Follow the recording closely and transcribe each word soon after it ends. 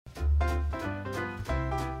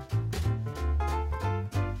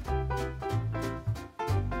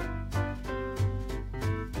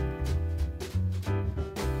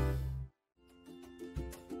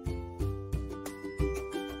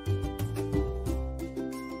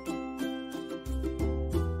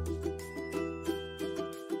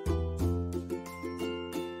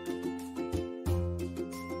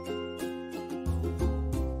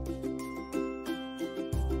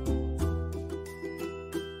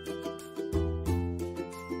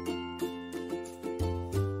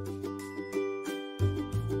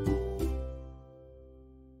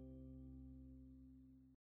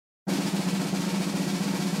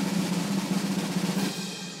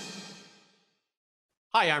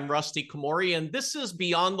Hi, I'm Rusty Komori, and this is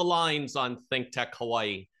Beyond the Lines on Think Tech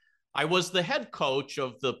Hawaii. I was the head coach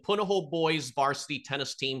of the Punahou boys varsity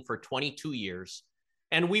tennis team for 22 years,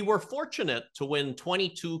 and we were fortunate to win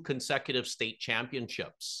 22 consecutive state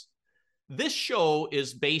championships. This show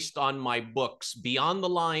is based on my books, Beyond the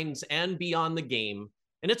Lines and Beyond the Game,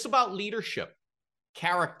 and it's about leadership,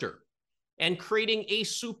 character, and creating a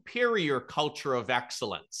superior culture of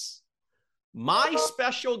excellence. My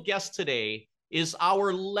special guest today is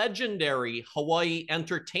our legendary Hawaii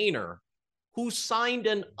entertainer who signed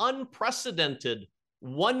an unprecedented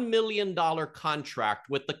 $1 million contract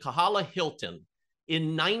with the Kahala Hilton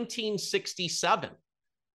in 1967,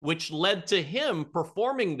 which led to him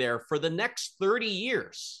performing there for the next 30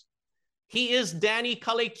 years. He is Danny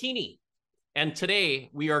Kalekini, and today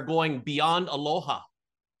we are going beyond aloha.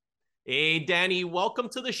 Hey, Danny, welcome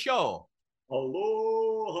to the show.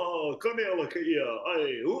 Aloha, kanea keia,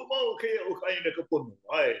 ai, umau keia o kaina kapunu,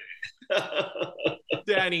 ai.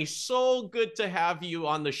 Danny, so good to have you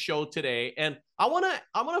on the show today. And I wanna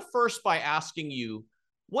first by asking you,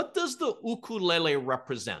 what does the ukulele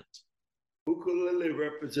represent? Ukulele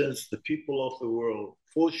represents the people of the world.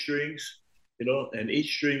 4 strings, and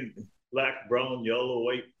each string black, brown, yellow,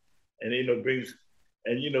 white, and brings.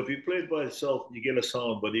 And if you play it by itself, you get a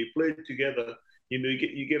sound. But you play it together,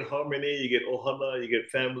 you get harmony, you get ohana, you get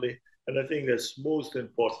family, and I think that's most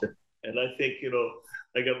important. And I think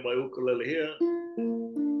I got my ukulele here,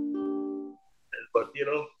 but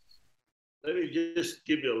let me just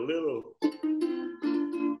give you a little.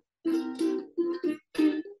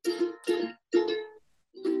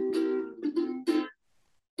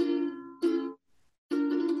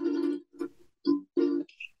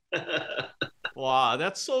 Wow,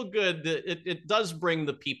 that's so good. It does bring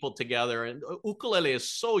the people together, and ukulele is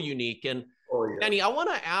so unique. And Oh yeah. Danny, I want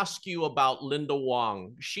to ask you about Linda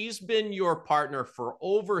Wong. She's been your partner for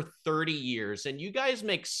over 30 years, and you guys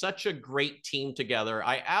make such a great team together.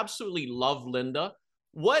 I absolutely love Linda.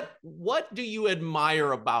 What do you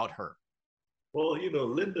admire about her? Well,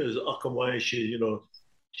 Linda is Akamai. She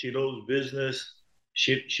knows business.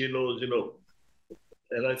 She knows,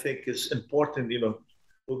 and I think it's important,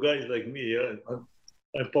 for guys like me. Yeah,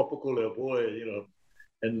 I'm Papakole boy,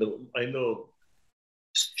 and I know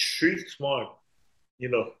street smart.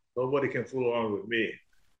 Nobody can fool around with me.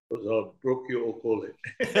 Because I broke you okole.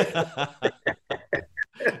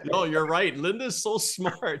 No, you're right. Linda's so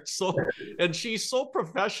smart. And she's so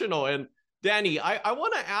professional. And Danny, I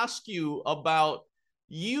want to ask you about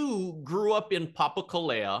you grew up in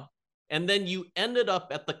Papakolea and then you ended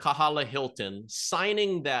up at the Kahala Hilton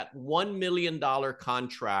signing that $1 million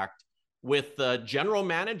contract with general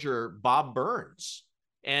manager Bob Burns.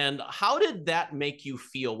 And how did that make you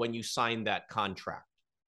feel when you signed that contract?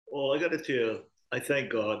 Well, I got to tell you, I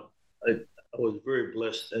thank God. I was very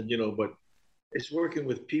blessed, and but it's working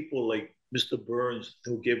with people like Mr. Burns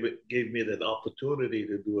who gave me that opportunity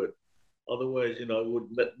to do it. Otherwise, I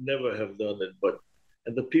would never have done it. But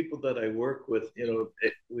and the people that I work with,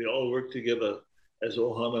 we all work together as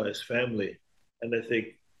Ohana, as family, and I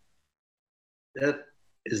think that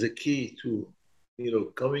is the key to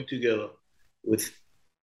coming together with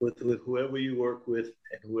with whoever you work with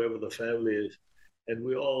and whoever the family is, and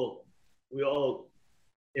we all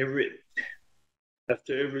every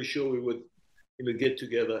after every show we would get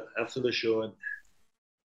together after the show and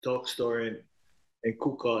talk story and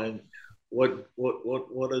cook on what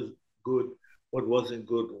is good, what wasn't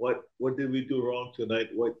good, what did we do wrong tonight,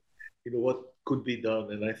 what could be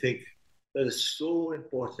done, and I think that is so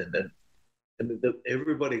important, and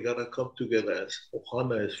everybody gotta come together as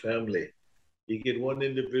Ohana, as family. You get one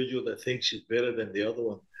individual that thinks he's better than the other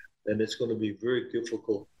one, then it's going to be very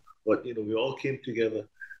difficult. But we all came together,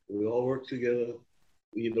 we all worked together.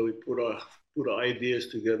 We put our ideas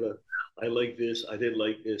together. I like this. I didn't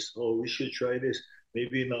like this. Oh, we should try this.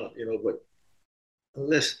 Maybe not. But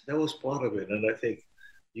unless that was part of it, and I think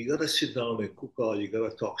you got to sit down and cook out. You got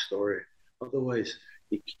to talk story. Otherwise,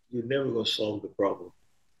 you're never going to solve the problem.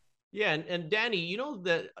 Yeah, and Danny,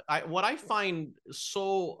 what I find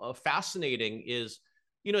so fascinating is,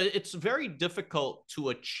 it's very difficult to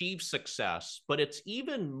achieve success, but it's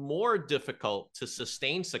even more difficult to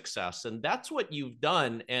sustain success, and that's what you've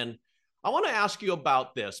done. And I want to ask you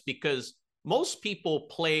about this because most people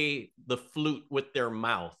play the flute with their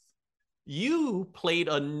mouth. You played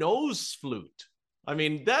a nose flute. I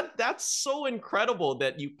mean, that's so incredible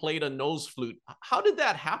that you played a nose flute. How did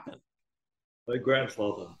that happen? My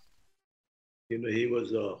grandfather, he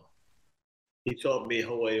was he taught me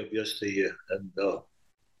Hawaii of yesteryear, and the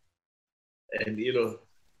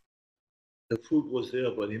food was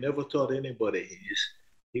there, but he never taught anybody.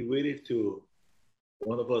 He waited to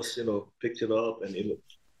one of us, picked it up, and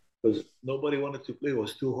because nobody wanted to play. It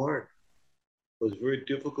was too hard. It was very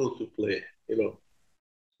difficult to play. So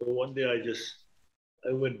one day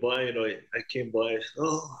I went by, I came by. I said,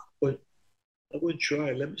 "Oh, but I'm going to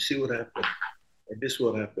try. Let me see what happened." And this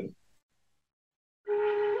what happened.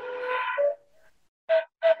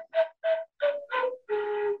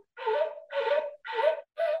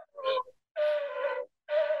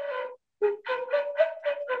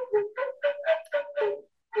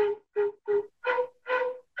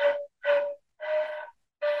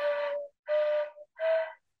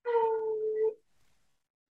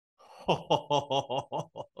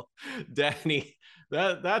 Danny,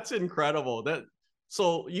 that's incredible.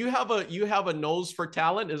 So you have a nose for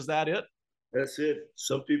talent, is that it? That's it.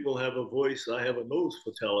 Some people have a voice. I have a nose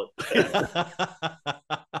for talent.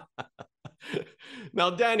 Now,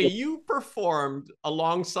 Danny, you performed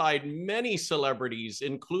alongside many celebrities,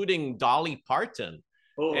 including Dolly Parton.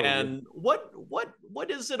 Oh, yeah. And what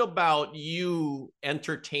is it about you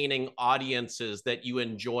entertaining audiences that you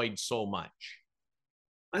enjoyed so much?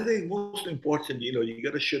 I think most important, you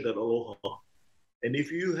got to share that aloha. And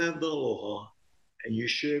if you have the aloha and you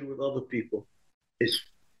share it with other people, it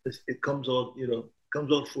comes out,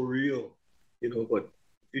 comes out for real. But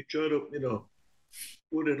if you try to,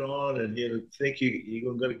 put it on and think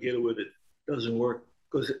you're gonna get away with it, doesn't work.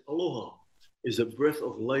 Because aloha is a breath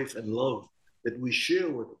of life and love that we share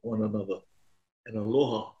with one another. And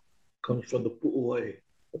aloha comes from the pu'uai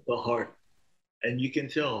of the heart. And you can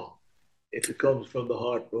tell if it comes from the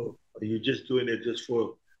heart, or you're just doing it just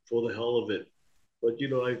for the hell of it. But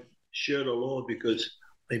I shared aloha because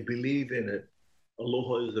I believe in it.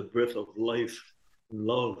 Aloha is a breath of life,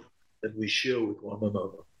 love that we share with one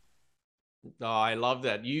another. Oh, I love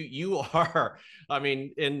that. You are, I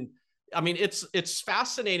mean, it's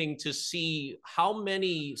fascinating to see how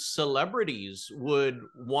many celebrities would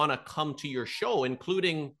want to come to your show,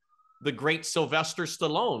 including the great Sylvester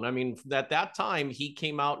Stallone. I mean, at that time, he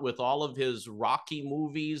came out with all of his Rocky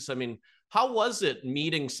movies. I mean, how was it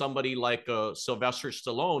meeting somebody like Sylvester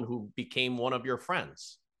Stallone, who became one of your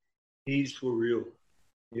friends? He's for real.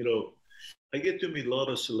 You know, I get to meet a lot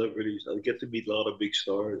of celebrities. I get to meet a lot of big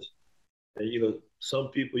stars. And some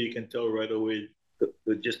people you can tell right away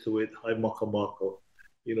just the way hi makamako.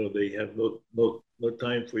 They have no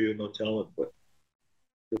time for you, no talent. But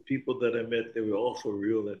the people that I met, they were all for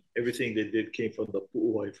real, and everything they did came from the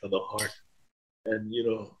pu'uai, from the heart. And me,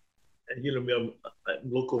 I'm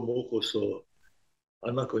loco moco, so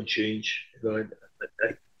I'm not going to change.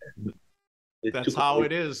 It That's took how away.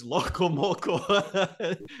 it is, loco moco.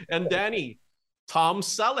 And Danny, Tom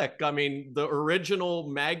Selleck, I mean, the original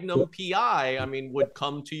Magnum PI, I mean, would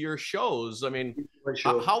come to your shows. I mean, My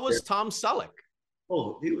show. how Yeah. was Tom Selleck?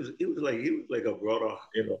 Oh, he was like a brother.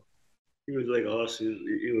 He was like us. He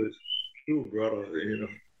was true brother.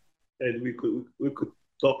 And we could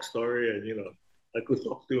talk story, and I could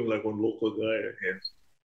talk to him like one local guy.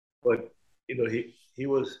 But he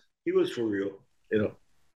was for real. You know,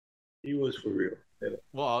 he was for real.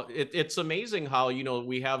 Well, it's amazing how,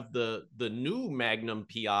 we have the new Magnum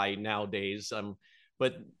PI nowadays.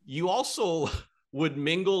 But you also would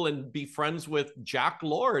mingle and be friends with Jack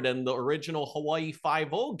Lord and the original Hawaii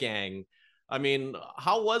Five-O gang. I mean,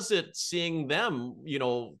 how was it seeing them,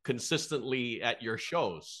 consistently at your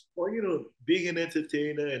shows? Well, being an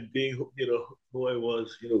entertainer and being who I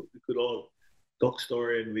was, we could all talk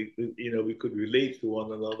story, and we could relate to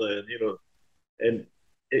one another, and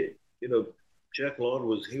it, Jack Lord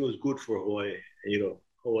was good for Hawaii,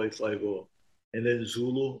 Hawaii Five-O, and then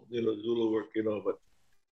Zulu work, but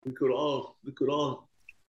we could all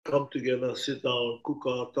come together, sit down, cook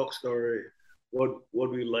out, talk story, what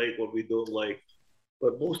we like, what we don't like.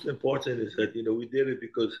 But most important is that we did it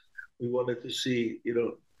because we wanted to see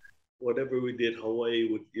whatever we did, Hawaii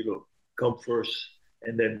would come first,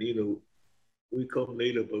 and then we come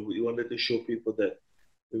later. But we wanted to show people that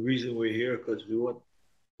the reason we're here because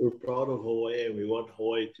we're proud of Hawaii, and we want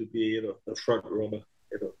Hawaii to be the front runner.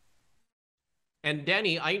 And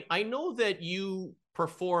Danny, I know that you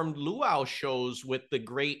performed luau shows with the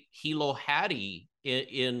great Hilo Hattie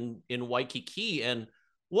in Waikiki. And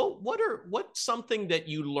what's something that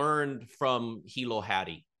you learned from Hilo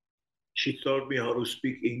Hattie? She taught me how to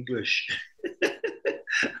speak English.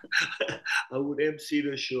 I would MC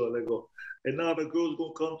the show, and I go, and now the girls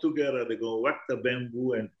gonna come together. They're gonna whack the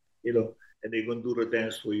bamboo, and and they're gonna do the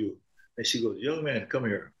dance for you. And she goes, "Young man, come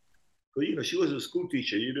here." Because she was a school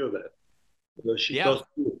teacher. You know that. She Yeah. taught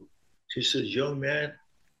school. She says, "Young man,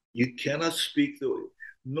 you cannot speak the way.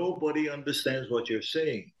 Nobody understands what you're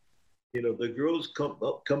saying." The girls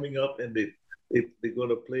coming up, and they're going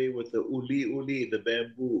to play with the uli uli, the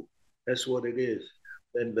bamboo. That's what it is.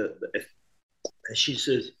 Then and she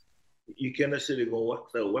says, you cannot say they're going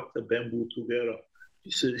to whack the bamboo together.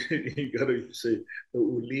 She said, you got to say the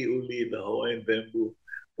uli uli, the Hawaiian bamboo.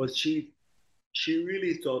 But she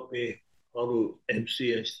really taught me how to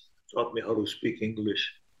MC and taught me how to speak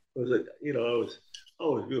English. I was like,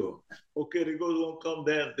 okay, they go come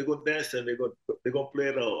dance, they go dance and they go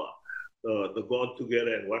play the god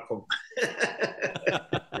together and whack them.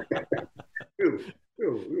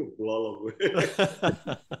 you blow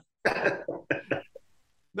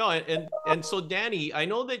No, and so Danny, I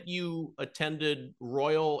know that you attended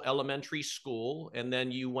Royal Elementary School, and then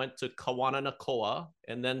you went to Kawananakoa,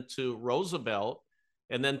 and then to Roosevelt,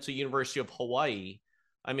 and then to University of Hawaii.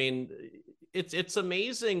 I mean, it's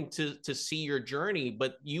amazing to see your journey,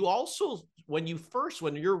 but you also when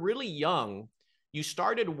you're really young, you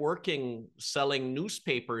started working selling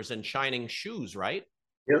newspapers and shining shoes, right?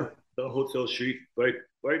 Yeah, the Hotel Street, right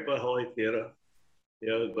by Hawaii Theater.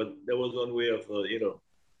 Yeah, but that was one way of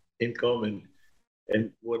income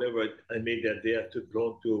and whatever I made that day, I took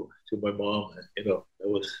loan to my mom. That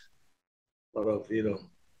was part of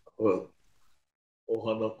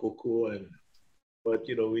ohana koko and but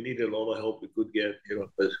we needed a lot of help we could get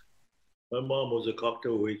because my mom was a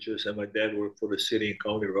cocktail waitress and my dad worked for the city and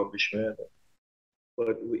county rubbish man.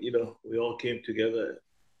 But we all came together,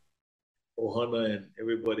 ohana and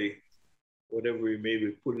everybody, whatever we made,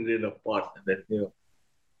 we put it in a pot and then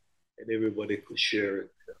and everybody could share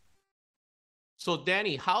it. So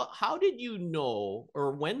Danny, how did you know,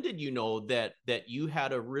 or when did you know that you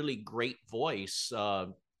had a really great voice,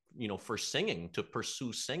 for singing, to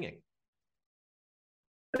pursue singing?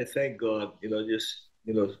 I thank God, just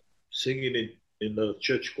singing in the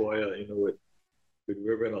church choir, with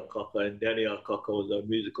Reverend Akaka and Danny Akaka was our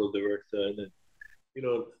musical director, and then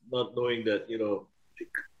not knowing that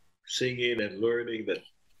singing and learning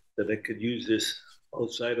that I could use this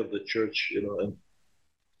outside of the church, and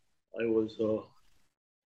I was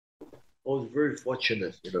very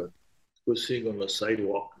fortunate, to sing on the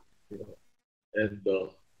sidewalk, and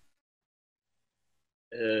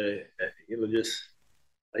just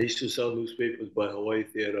I used to sell newspapers by Hawaii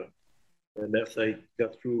Theater, and after I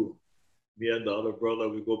got through, me and the other brother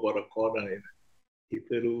we go by the corner and he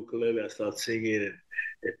played the ukulele. I started singing,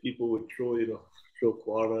 and people would throw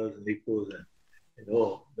quarters and nickels, and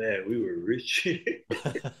oh man, we were rich.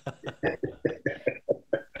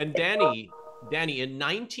 And Danny, in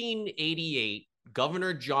 1988,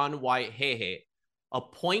 Governor John Waihee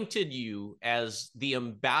appointed you as the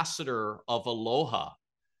ambassador of Aloha.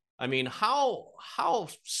 I mean, how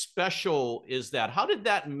special is that? How did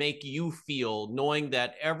that make you feel, knowing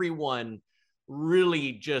that everyone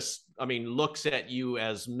really just, looks at you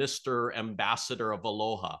as Mr. Ambassador of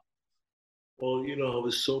Aloha? Well, I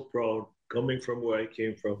was so proud coming from where I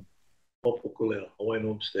came from, Hopokolea, Hawaiian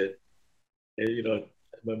homestead. And,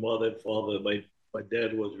 my mother and father, my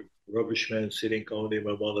dad was a rubbish man, sitting county.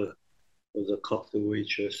 My mother was a cocktail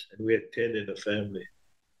waitress, and we had 10 in the family.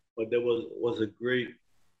 But that was a great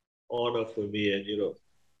honor for me,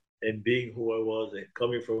 and being who I was and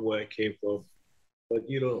coming from where I came from. But,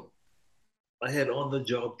 I had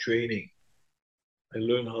on-the-job training. I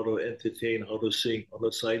learned how to entertain, how to sing on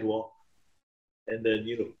the sidewalk, and then,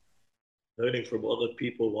 learning from other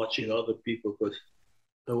people, watching other people, because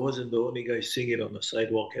I wasn't the only guy singing on the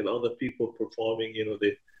sidewalk. Had other people performing,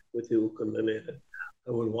 with the ukulele, and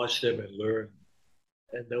I would watch them and learn,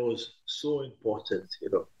 and that was so important.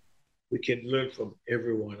 We can learn from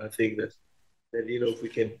everyone. I think that if we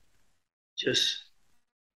can just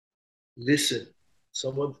listen,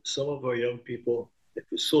 some of our young people,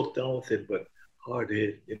 they're so talented but hard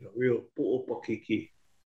hit, real po'opakiki.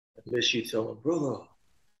 Unless you tell them, brother,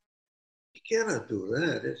 you cannot do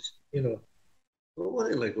that. It's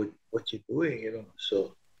nobody like what you're doing,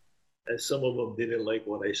 So, and some of them didn't like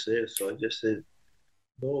what I said, so I just said,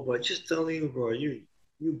 no, but just telling you, bro, you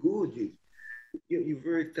good, you're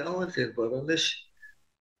very talented, but unless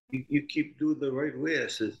you keep doing the right way, I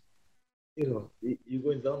said, you're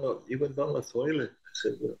going down the toilet. I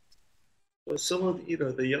said, but some of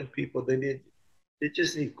the young people they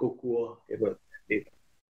just need kokua, need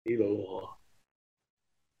aloha.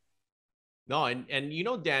 No, and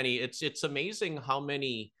Danny, it's amazing how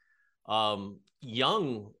many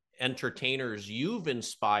young entertainers you've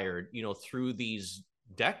inspired, through these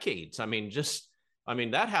decades.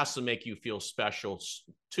 That has to make you feel special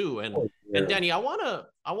too. And Oh, and yeah. Danny, I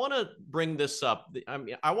wanna bring this up.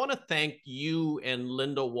 I want to thank you and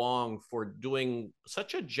Linda Wong for doing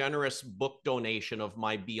such a generous book donation of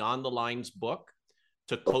my Beyond the Lines book.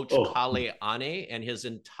 to Coach Oh, Kale Ane and his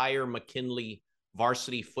entire McKinley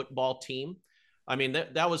varsity football team. I mean,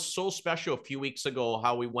 that was so special a few weeks ago,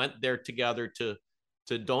 how we went there together to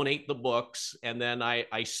donate the books. And then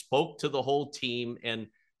I spoke to the whole team, and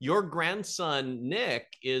your grandson, Nick,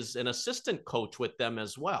 is an assistant coach with them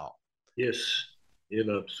as well. yes.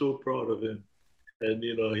 I'm so proud of him. And,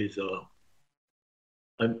 he's,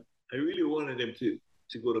 I really wanted him to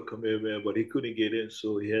go to Kamehameha, but he couldn't get in.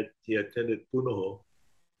 So he attended Punahou.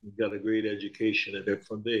 He got a great education. And then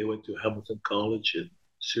from there, he went to Hamilton College in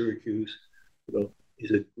Syracuse.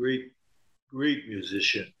 He's a great, great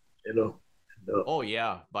musician, Oh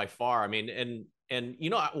yeah, by far. I mean, and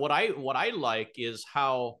what I like is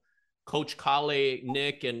how Coach Kale,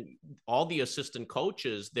 Nick, and all the assistant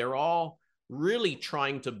coaches, they're all really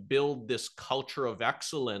trying to build this culture of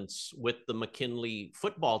excellence with the McKinley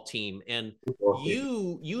football team. And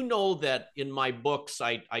you know that in my books,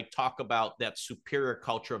 I talk about that superior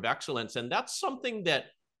culture of excellence. And that's something that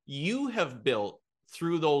you have built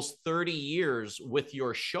through those 30 years with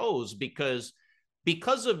your shows, because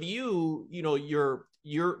of you,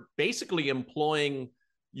 you're basically employing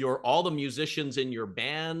all the musicians in your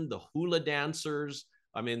band, the hula dancers,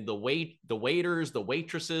 I mean, the waiters, the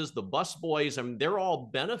waitresses, the bus boys, I mean, they're all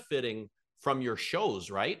benefiting from your shows,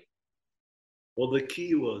 right? Well, the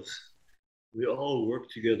key was we all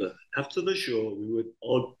worked together. After the show, we would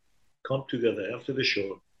all come together after the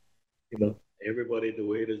show, everybody, the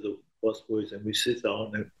waiters, the bus boys, and we sit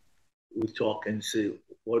down and we talk and say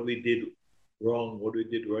what we did wrong, what we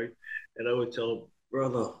did right. And I would tell them,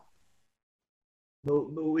 brother,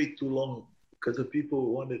 no wait too long, because the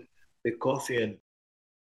people wanted the coffee, and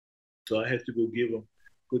so I had to go give them,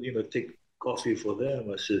 take coffee for them.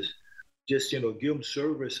 I says, just, give them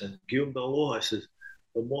service and give them the law. I says,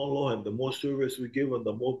 the more law and the more service we give them,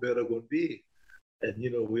 the more better going to be. And,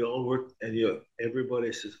 we all work, and,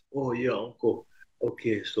 everybody says, oh, yeah, uncle.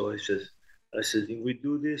 Okay, so I says, if we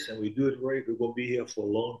do this and we do it right, we're going to be here for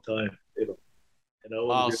a long time, And I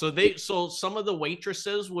was so some of the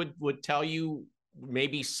waitresses would tell you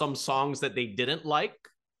maybe some songs that they didn't like.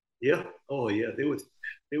 Yeah. Oh, yeah.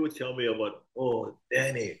 They would tell me about, oh,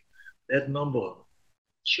 Danny, that number,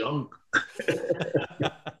 chunk.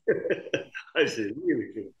 I said,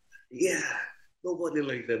 really? Yeah. Nobody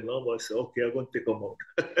likes that number. I said, okay, I'm going to take them out.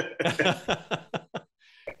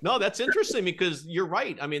 No, that's interesting, because you're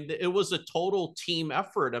right. I mean, it was a total team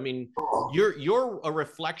effort. I mean, you're a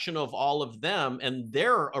reflection of all of them, and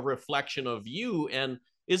they're a reflection of you. And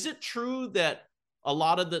is it true that a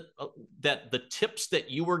lot of the tips that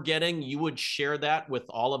you were getting, you would share that with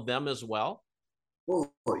all of them as well? Oh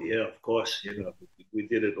yeah, of course. We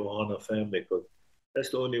did it all on our family, because that's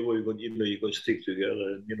the only way you're going to stick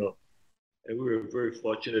together. And we were very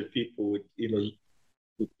fortunate. People would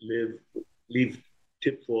leave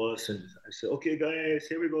tip for us, and I said, okay, guys,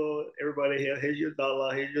 here we go. Everybody here, here's your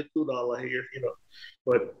dollar, here's your $2 here,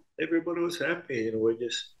 But everybody was happy, we're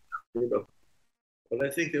just, But I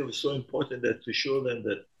think it was so important that to show them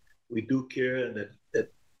that we do care, and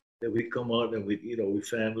that we come out and we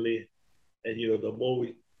family, and the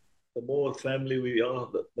more family we are,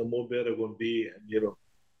 the more better we're going to be,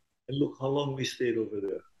 and look how long we stayed over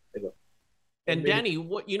there. And Danny,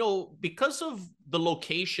 because of the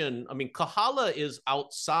location, I mean, Kahala is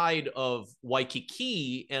outside of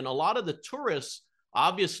Waikiki, and a lot of the tourists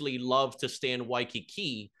obviously love to stay in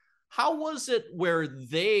Waikiki. How was it where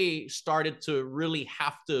they started to really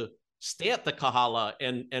have to stay at the Kahala,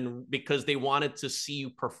 and because they wanted to see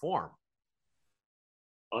you perform?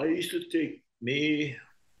 I used to take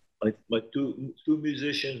my two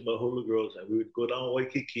musicians, my hula girls, and we would go down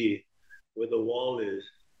Waikiki where the wall is,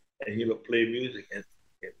 and play music, and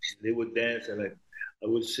they would dance, and I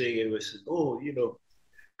would sing, and we said, oh,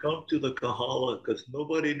 come to the Kahala, because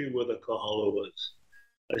nobody knew where the Kahala was.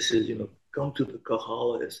 I said, come to the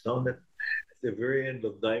Kahala. It's down at the very end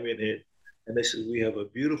of Diamond Head. And I said, we have a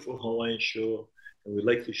beautiful Hawaiian show, and we'd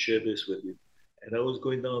like to share this with you. And I was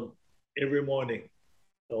going down every morning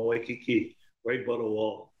on Waikiki, right by the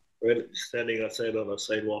wall, right standing outside on the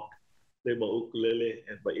sidewalk, play my ukulele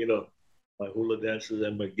and my hula dancers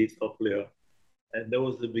and my guitar player. And that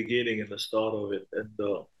was the beginning and the start of it. And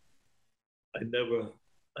I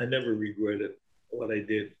never regretted what I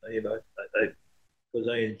did. Because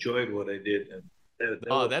I enjoyed what I did. And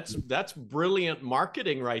that's brilliant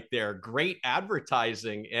marketing right there. Great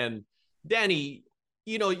advertising. And Danny,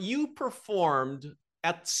 you performed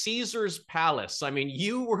at Caesar's Palace. I mean,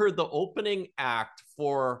 you were the opening act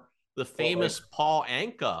for the famous Paul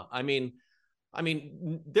Anka. I mean, I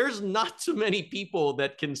mean, there's not too many people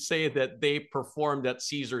that can say that they performed at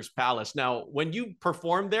Caesar's Palace. Now, when you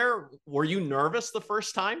performed there, were you nervous the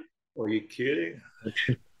first time? Are you kidding?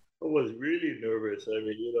 I was really nervous. I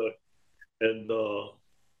mean, and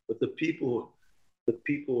but the people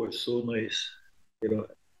were so nice, you know.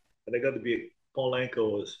 And I got to be Paul Anka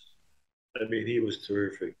was, I mean, he was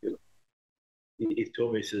terrific. He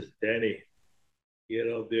told me, he says, Danny, get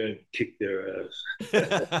out there and kick their ass.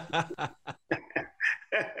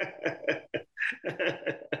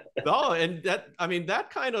 No, and that, I mean,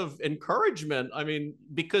 that kind of encouragement, I mean,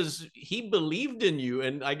 because he believed in you,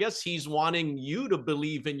 and I guess he's wanting you to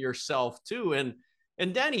believe in yourself too. And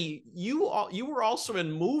Danny, you were also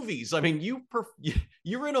in movies. I mean, you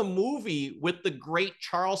were in a movie with the great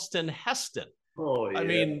Charleston Heston. Oh I yeah.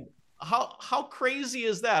 mean, how crazy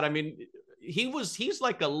is that? I mean, he's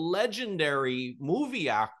like a legendary movie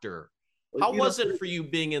actor. Well, How was it for you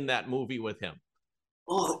being in that movie with him?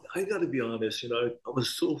 oh, I got to be honest. I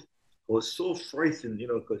was so frightened.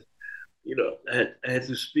 Because I had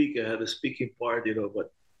to speak. I had a speaking part.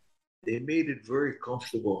 But they made it very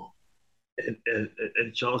comfortable.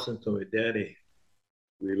 And Charleston told me, Danny,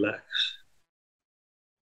 relax.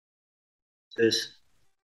 Just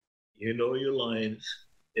you know your lines.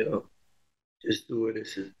 You know, just do it. It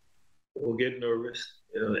says, don't get nervous.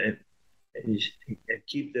 And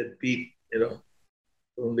keep that beat. Don't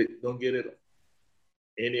get it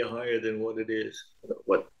any higher than what it is.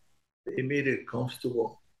 But they made it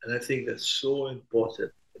comfortable, and I think that's so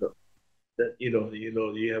important. That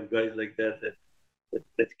you have guys like that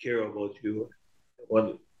care about you,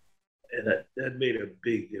 and that made a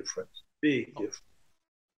big difference. Big difference.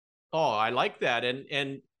 Oh, I like that.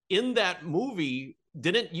 And in that movie,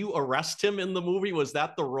 didn't you arrest him in the movie? Was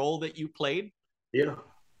that the role that you played? Yeah,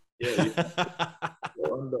 yeah.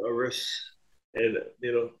 You're under arrest, and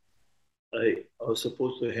I was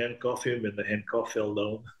supposed to handcuff him, and the handcuff fell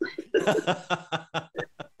down.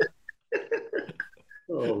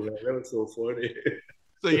 Oh man, that was so funny.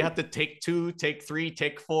 So you have to take two, take three,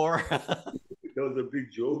 take four. That was a big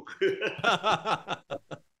joke.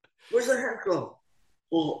 Where's the handcuff?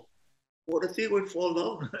 Oh, the thing would fall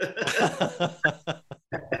down.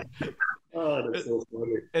 Oh, that's so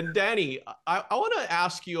funny. And Danny, I want to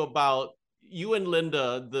ask you about you and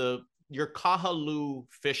Linda, your Kahaluu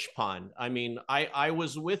fish pond. I mean, I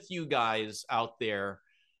was with you guys out there,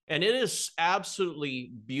 and it is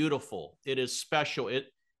absolutely beautiful. It is special.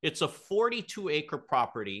 It's a 42-acre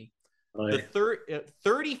property. The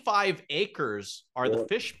 35 acres are the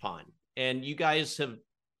fish pond, and you guys have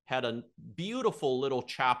had a beautiful little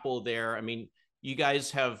chapel there. I mean, you guys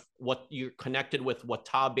have what you're connected with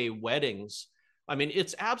Watabe Weddings. I mean,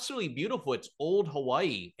 it's absolutely beautiful. It's old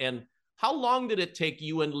Hawaii. And how long did it take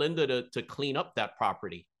you and Linda to clean up that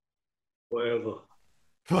property? Forever.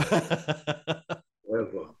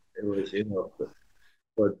 Forever. It was,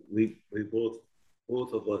 but we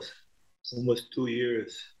both of us, almost 2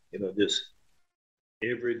 years, just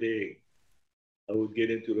every day I would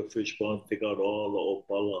get into the fish pond, take out all the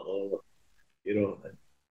opala,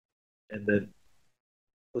 and then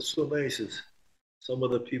what's so nice is some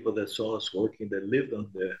of the people that saw us working that lived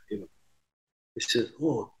on there, they said,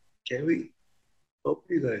 oh, can we help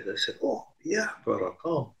you guys? I said, oh, yeah, brother,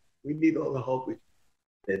 come. We need all the help.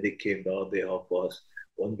 And they came down, they helped us.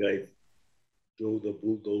 One guy drove the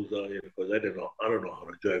bulldozer, because I don't know how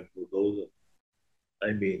to drive bulldozer.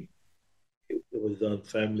 I mean, it was done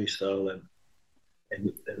family style, and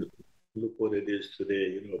look what it is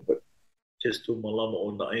today, But just to Malama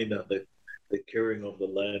Onaina, the caring of the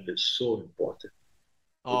land is so important.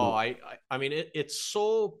 Oh, I mean, it's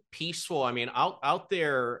so peaceful. I mean, out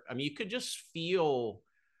there, I mean, you could just feel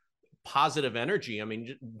positive energy. I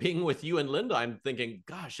mean, being with you and Linda, I'm thinking,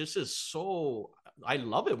 gosh, this is so, I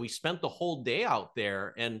love it. We spent the whole day out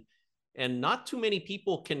there, and not too many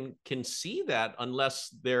people can see that unless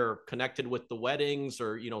they're connected with the weddings,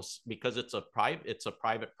 or because it's a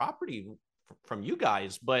private property from you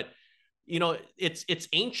guys. But it's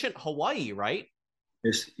ancient Hawaii, right?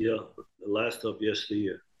 It's, yeah, the last of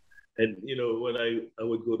yesteryear. And when I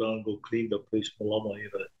would go down and go clean the place, Malama, you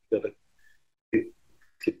gotta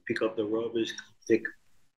pick up the rubbish, take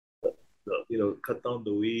cut down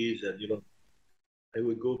the weeds, and I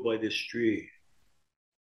would go by this tree,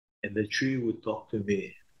 and the tree would talk to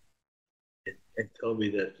me and tell me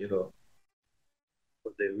that they're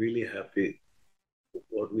really happy with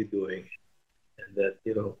what we're doing, and that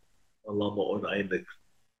Malama on Ainek,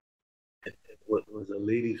 and what was a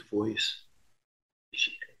lady's voice.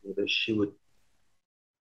 She would.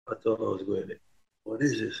 I thought I was going, what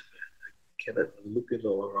is this, man? I cannot look it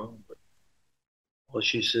all around, but all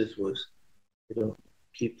she says was, you know,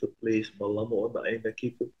 keep the place, malamo na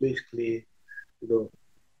keep the place clean, you know,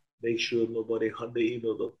 make sure nobody handain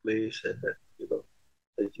on the place and that,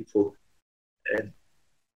 that you folks. And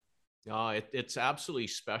It's absolutely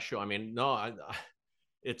special. I mean, no,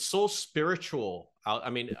 it's so spiritual. I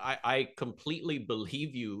mean, I completely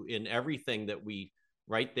believe you in everything that we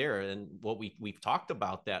right there and what we've talked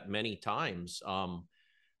about that many times.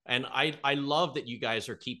 And I love that you guys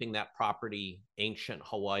are keeping that property ancient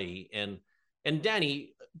Hawaii. And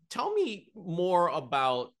Danny, tell me more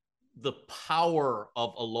about the power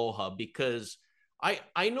of aloha, because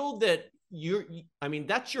I know that I mean,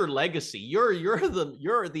 that's your legacy. You're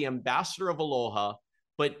the ambassador of aloha,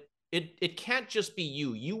 but it can't just be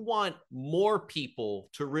you. You want more people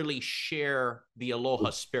to really share the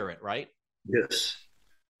aloha spirit, right? yes,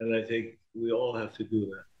 and I think we all have to do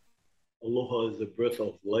that. Aloha is the breath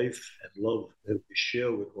of life and love that we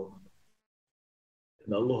share with one another.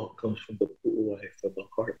 And aloha comes from the pu'uai, from the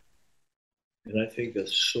heart. And I think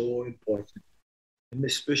that's so important, and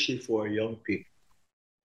especially for our young people.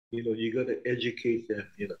 You got to educate them,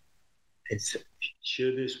 and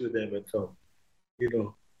share this with them and tell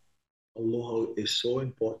them, aloha is so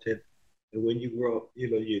important. And when you grow up,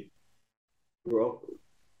 you grow up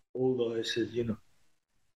older, I said,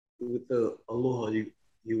 with the aloha,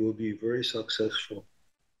 you will be very successful,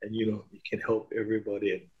 and you can help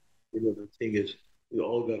everybody. And the thing is, we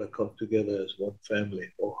all gotta come together as one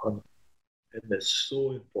family, ohana, and that's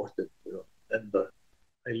so important. And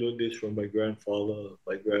I learned this from my grandfather,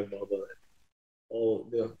 my grandmother, and all.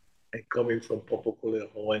 And coming from Papakole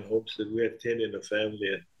Hawaiian Homestead, we had 10 in the family,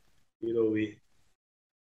 and we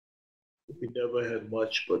never had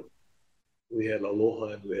much, but we had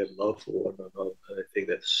aloha and we had love for one another. And I think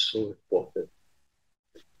that's so important.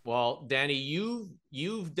 Well, Danny,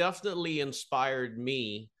 you've definitely inspired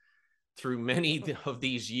me through many of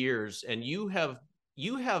these years, and you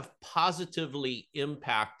have positively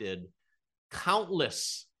impacted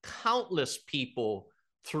countless people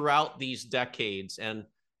throughout these decades. And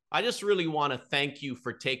I just really want to thank you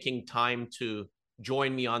for taking time to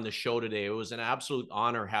join me on the show today. It was an absolute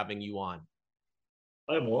honor having you on.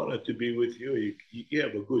 I'm honored to be with you. You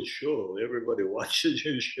have a good show. Everybody watches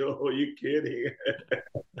your show. Are you kidding?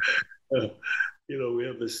 We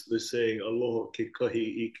have this saying, aloha ke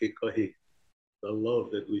kahi I ke kahi, the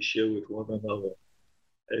love that we share with one another.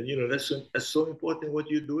 And, that's so important what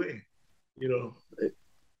you're doing.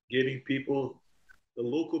 Getting people, the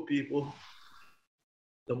local people,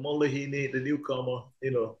 the malahine, the newcomer,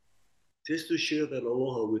 just to share that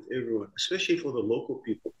aloha with everyone, especially for the local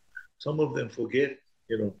people. Some of them forget,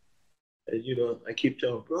 and, I keep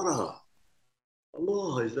telling, brother,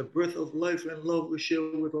 aloha is the breath of life and love we share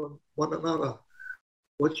with one another.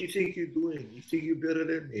 What do you think you're doing? You think you're better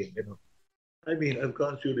than me, I mean, I've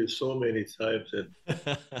gone through this so many times, and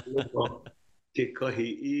ke kahi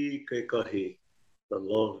I ke kahi, the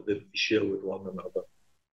love that we share with one another.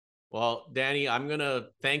 Well, Danny, I'm going to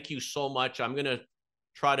thank you so much. I'm going to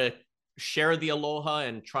try to share the aloha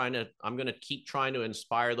and I'm going to keep trying to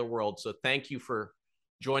inspire the world. So thank you for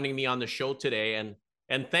joining me on the show today.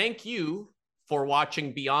 And thank you for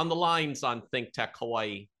watching Beyond the Lines on Think Tech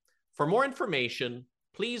Hawaii. For more information,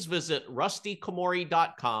 please visit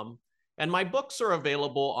rustykomori.com, and my books are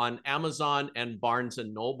available on Amazon and Barnes &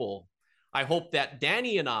 Noble. I hope that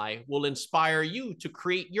Danny and I will inspire you to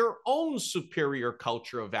create your own superior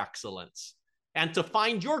culture of excellence and to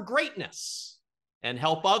find your greatness and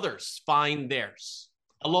help others find theirs.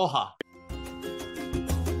 Aloha.